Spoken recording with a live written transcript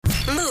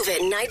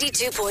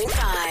92.5.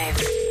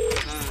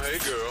 Hey,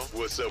 girl.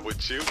 What's up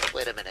with you?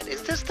 Wait a minute.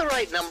 Is this the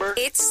right number?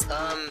 It's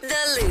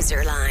the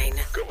Loser Line.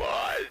 Come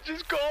on.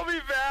 Just call me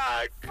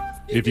back.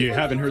 If you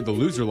haven't heard the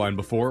loser line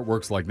before, it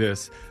works like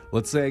this.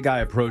 Let's say a guy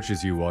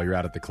approaches you while you're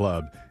out at the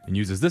club and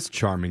uses this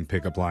charming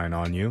pickup line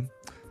on you.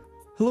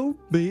 Hello,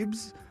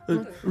 babes.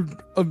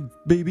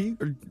 Baby.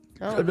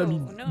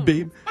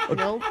 Babe.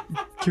 No.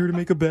 Care to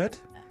make a bet?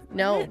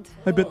 No.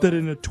 I bet that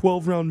in a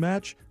 12-round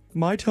match,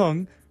 my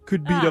tongue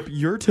could beat up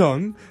your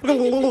tongue.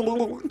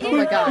 Oh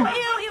my God.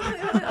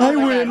 I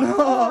win.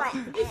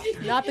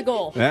 Not the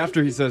goal.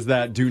 After he says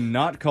that, do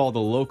not call the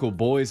local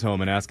boys'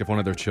 home and ask if one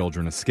of their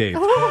children escaped.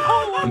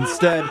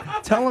 Instead,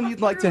 tell him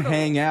you'd like to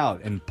hang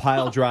out and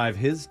pile drive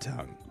his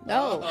tongue.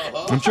 No.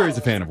 I'm sure he's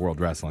a fan of World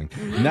Wrestling.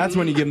 And that's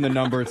when you give him the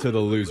number to the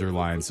loser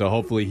line. So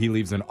hopefully he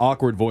leaves an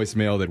awkward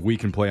voicemail that we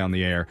can play on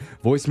the air.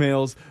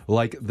 Voicemails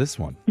like this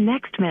one.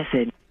 Next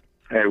message.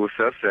 Hey, what's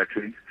up,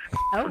 sexy?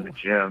 Oh. From the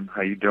gym.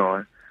 How you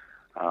doing?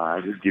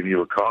 I just give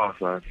you a call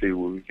so I can see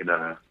what we can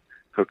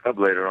hook up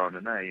later on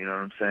tonight. You know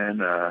what I'm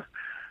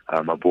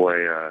saying? My boy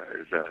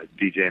is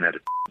DJing at a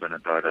and I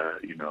thought,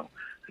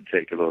 I'd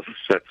take a little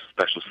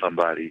special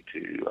somebody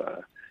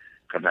to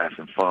come have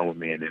some fun with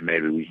me, and then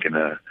maybe we can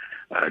do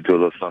a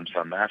little something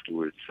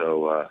afterwards.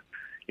 So,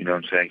 you know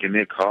what I'm saying? Give me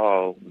a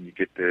call when you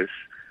get this,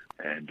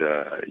 and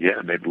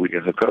maybe we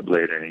can hook up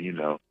later.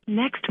 And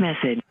Next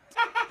message.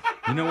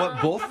 You know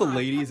what? Both the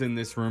ladies in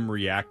this room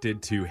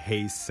reacted to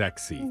 "Hey,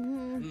 sexy."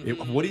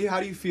 How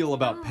do you feel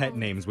about pet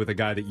names with a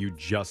guy that you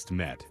just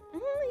met?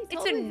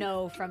 It's a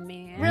no from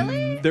me.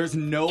 Really? There's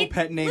no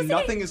pet name.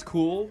 Nothing is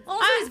cool.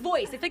 Also, his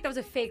voice. I think that was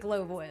a fake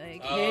low voice.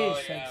 Like, hey,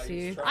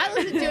 sexy. I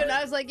listened to it and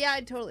I was like, yeah,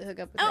 I'd totally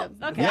hook up with him.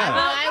 Okay. Yeah.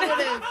 I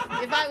would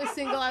have, if I was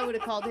single, I would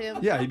have called him.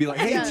 Yeah, he'd be like,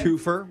 "Hey, Yeah.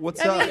 Twofer, what's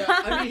I up?"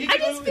 mean, I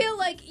just feel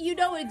like you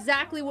know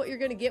exactly what you're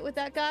going to get with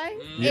that guy.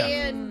 Yeah.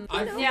 And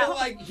I feel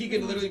like he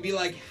could literally be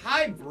like,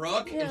 "Hi,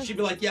 Brooke," and she'd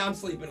be like, "Yeah, I'm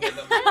sleeping with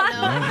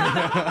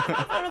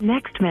him."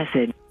 Next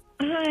message.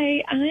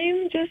 Hi,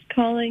 I'm just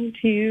calling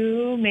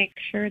to make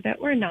sure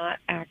that we're not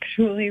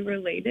actually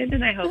related,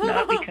 and I hope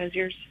not because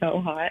you're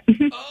so hot.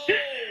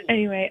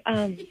 Anyway,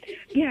 I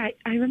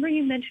remember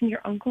you mentioned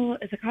your uncle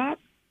is a cop,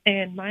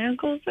 and my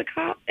uncle is a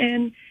cop,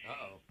 and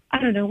I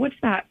don't know, what's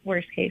that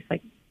worst case,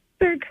 like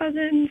third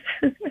cousins?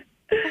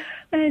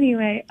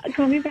 Anyway,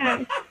 call me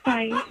back.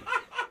 Bye.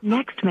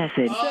 Next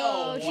message.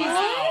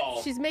 So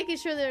she's making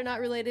sure they're not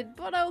related,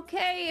 but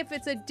okay if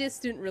it's a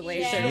distant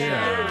relationship.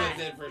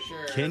 Yeah. For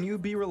sure. Can you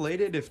be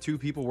related if two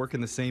people work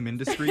in the same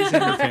industries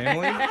in your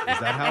family? Is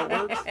that how it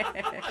works?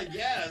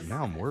 Yes.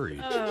 Now I'm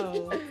worried.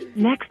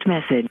 Next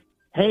message.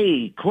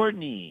 Hey,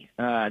 Courtney.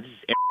 This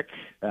is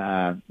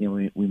Eric.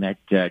 We met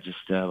just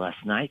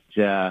last night.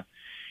 I'm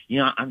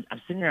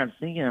sitting here. I'm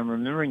thinking. I'm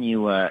remembering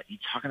you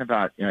talking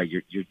about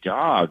your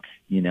dog.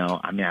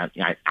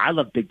 I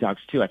love big dogs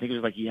too. I think it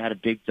was like you had a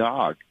big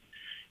dog,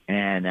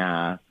 and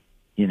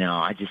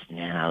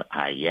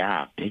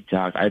big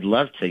dog. I'd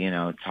love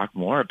to talk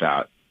more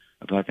about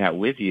that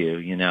with you.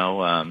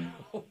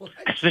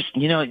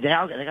 Especially they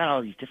got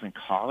all these different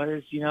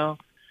collars.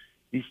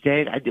 These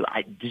days.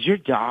 Does your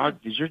dog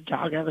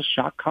have a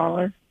shock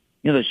collar?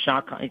 The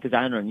shock collar, because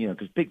I don't know.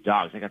 Because big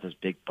dogs, they got those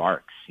big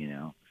barks.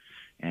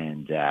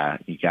 And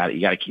you got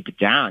to keep it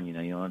down. You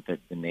don't want the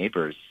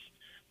neighbors.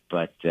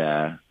 But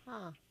I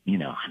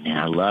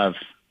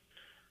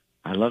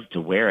love to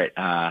wear it.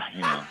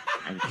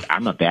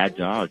 I'm a bad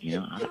dog.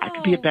 I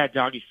could be a bad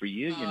doggy for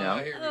you. Here we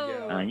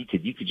go.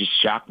 You could just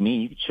shock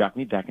me. You could shock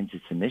me back into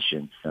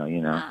submission. So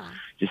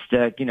just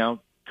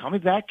call me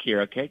back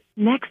here, okay?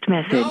 Next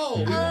message.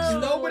 No,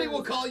 nobody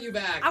will call you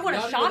back. I want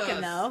to Not shock with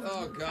him, us. though.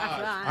 Oh,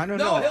 God. I don't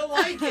No, know. he'll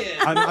like it.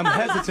 I'm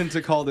hesitant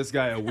to call this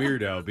guy a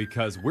weirdo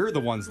because we're the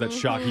ones that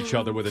shock each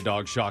other with a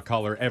dog shock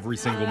collar every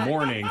single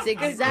morning It's in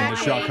the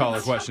exactly. shock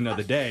collar question of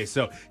the day.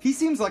 So he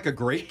seems like a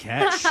great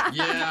catch. Yeah,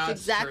 That's that's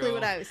exactly true.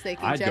 what I was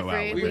thinking, I'd go out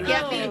Jeffrey. with We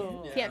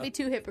that. can't be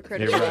too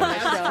hypocritical You're on right.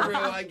 this That's show. true.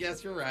 I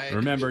guess you're right.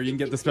 Remember, you can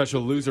get the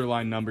special loser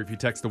line number if you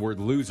text the word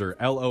loser,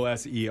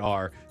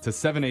 LOSER, to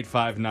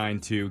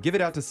 78592. Give it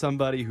out to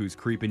somebody who's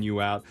creeping you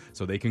out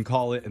so they can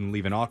call it and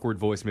leave an awkward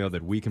voicemail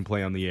that we can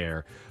play on the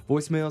air.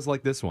 Voicemails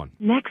like this one.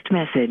 Next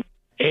message.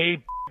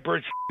 Hey,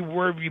 Bert,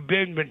 where have you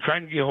been? Been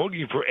trying to get hold of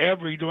you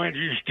forever. You don't answer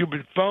your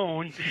stupid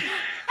phone.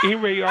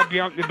 Anyway, I'll be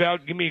out and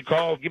about. Give me a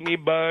call. Give me a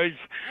buzz.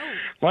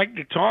 Like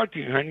to talk to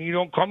you, honey. You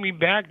don't call me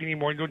back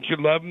anymore. Don't you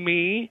love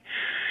me?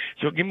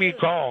 So give me a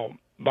call.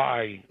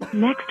 Bye.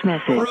 Next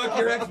message. Brooke,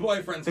 your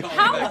ex-boyfriend's calling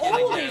How you back in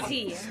old again. is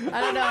he?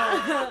 I don't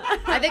know.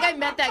 I think I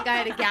met that guy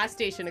at a gas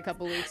station a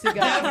couple weeks ago.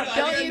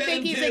 Don't you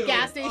think he's a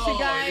gas station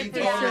guy?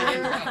 For sure.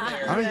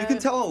 I don't know, you can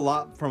tell a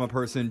lot from a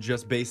person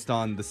just based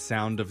on the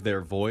sound of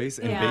their voice,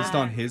 and based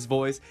on his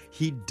voice,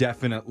 he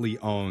definitely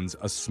owns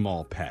a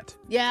small pet.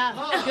 Yeah,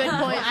 good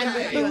point. I'm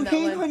with you on that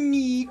one.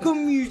 honey,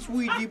 come here,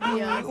 sweetie boy.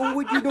 Yeah. Oh,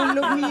 what, you don't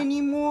love me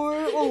anymore?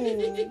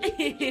 Oh.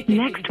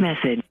 Next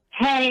message.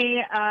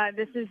 Hey,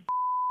 this is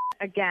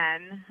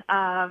again.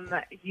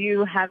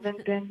 You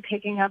haven't been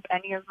picking up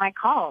any of my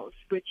calls,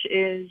 which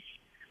is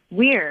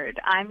Weird.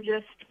 I'm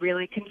just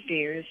really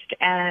confused.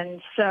 And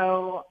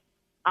so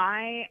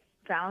I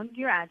found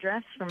your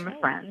address from a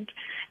friend,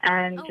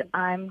 and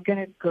I'm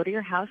going to go to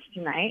your house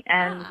tonight,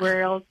 and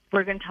we're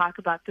going to talk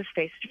about this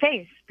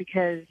face-to-face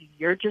because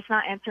you're just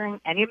not answering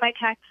any of my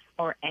texts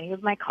or any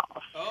of my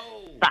calls.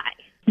 Bye.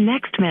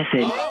 Next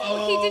message.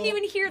 He didn't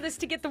even hear this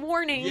to get the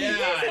warning. Here's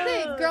the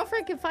thing.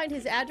 Girlfriend can find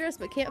his address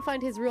but can't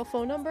find his real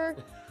phone number.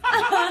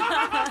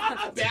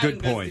 It's a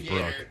good point,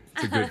 Brooke.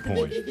 It's a good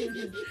point.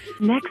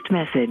 Next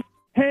message.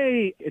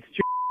 Hey, it's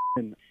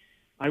Jason.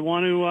 I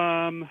want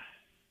to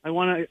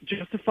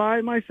justify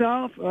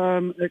myself,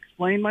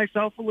 explain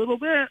myself a little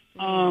bit.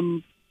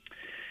 And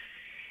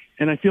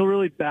I feel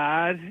really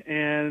bad,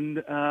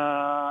 and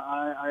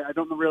I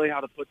don't know really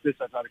how to put this.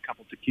 I've had a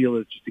couple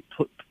tequilas just to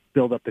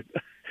build up the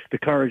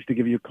courage to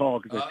give you a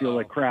call because I feel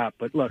like crap.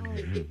 But look,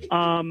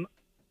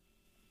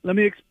 let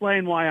me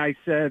explain why I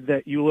said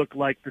that you look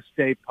like the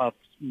Stay Puft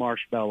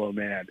Marshmallow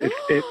Man.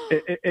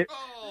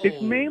 It's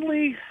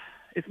mainly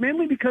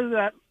because of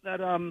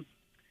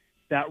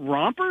that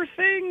romper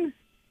thing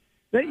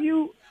that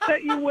you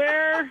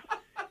wear.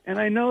 And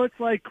I know it's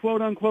like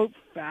quote unquote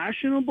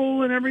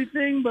fashionable and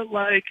everything, but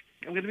like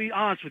I'm going to be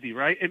honest with you,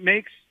 right? It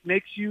makes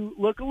you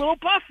look a little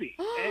puffy.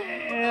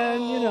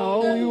 And we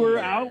were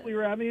out, we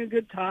were having a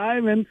good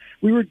time, and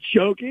we were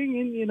joking,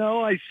 and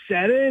I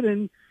said it,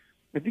 and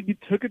I think you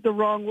took it the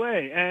wrong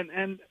way.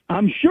 And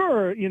I'm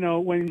sure,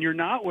 when you're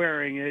not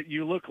wearing it,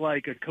 you look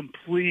like a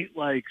complete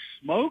like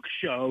smoke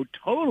show.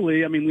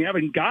 Totally. I mean, we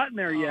haven't gotten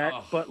there yet,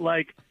 but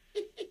like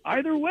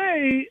either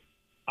way,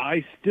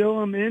 I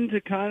still am into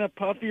kind of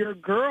puffier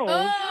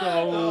girls,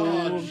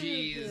 so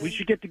we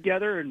should get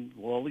together and,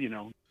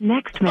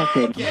 Next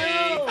message. He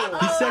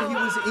said he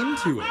was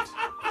into it.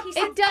 He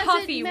said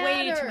puffy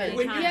way too many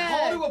When times. you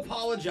call to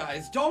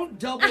apologize, don't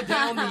double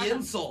down the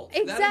insult.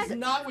 That Exactly. is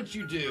not what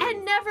you do.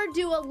 And never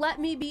do a let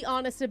me be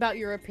honest about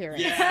your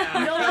appearance.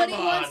 Yeah, Nobody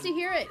come wants on. to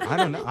hear it. I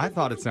don't know. I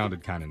thought it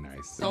sounded kind of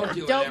nice.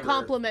 Don't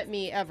compliment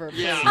me ever.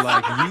 Please.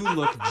 Like, you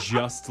look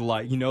just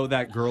like,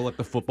 that girl at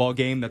the football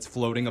game that's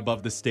floating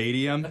above the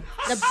stadium?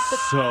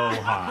 So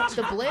hot.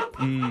 The blimp?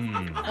 You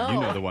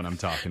know the one I'm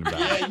talking about.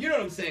 Yeah, you know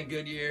what I'm saying,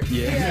 Goodyear.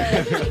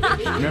 Yeah.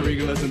 Remember, you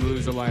can listen to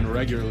Loser Line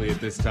regularly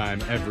at this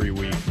time every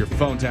week. Your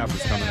phone tap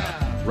is coming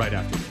up right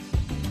after this.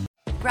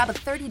 Grab a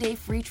 30-day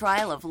free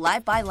trial of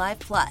Live by Live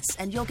Plus,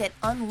 and you'll get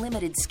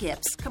unlimited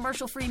skips,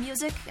 commercial-free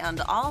music,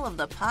 and all of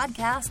the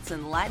podcasts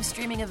and live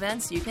streaming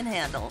events you can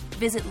handle.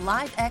 Visit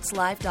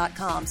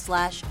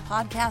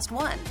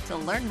livexlive.com/podcast1 to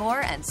learn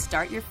more and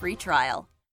start your free trial.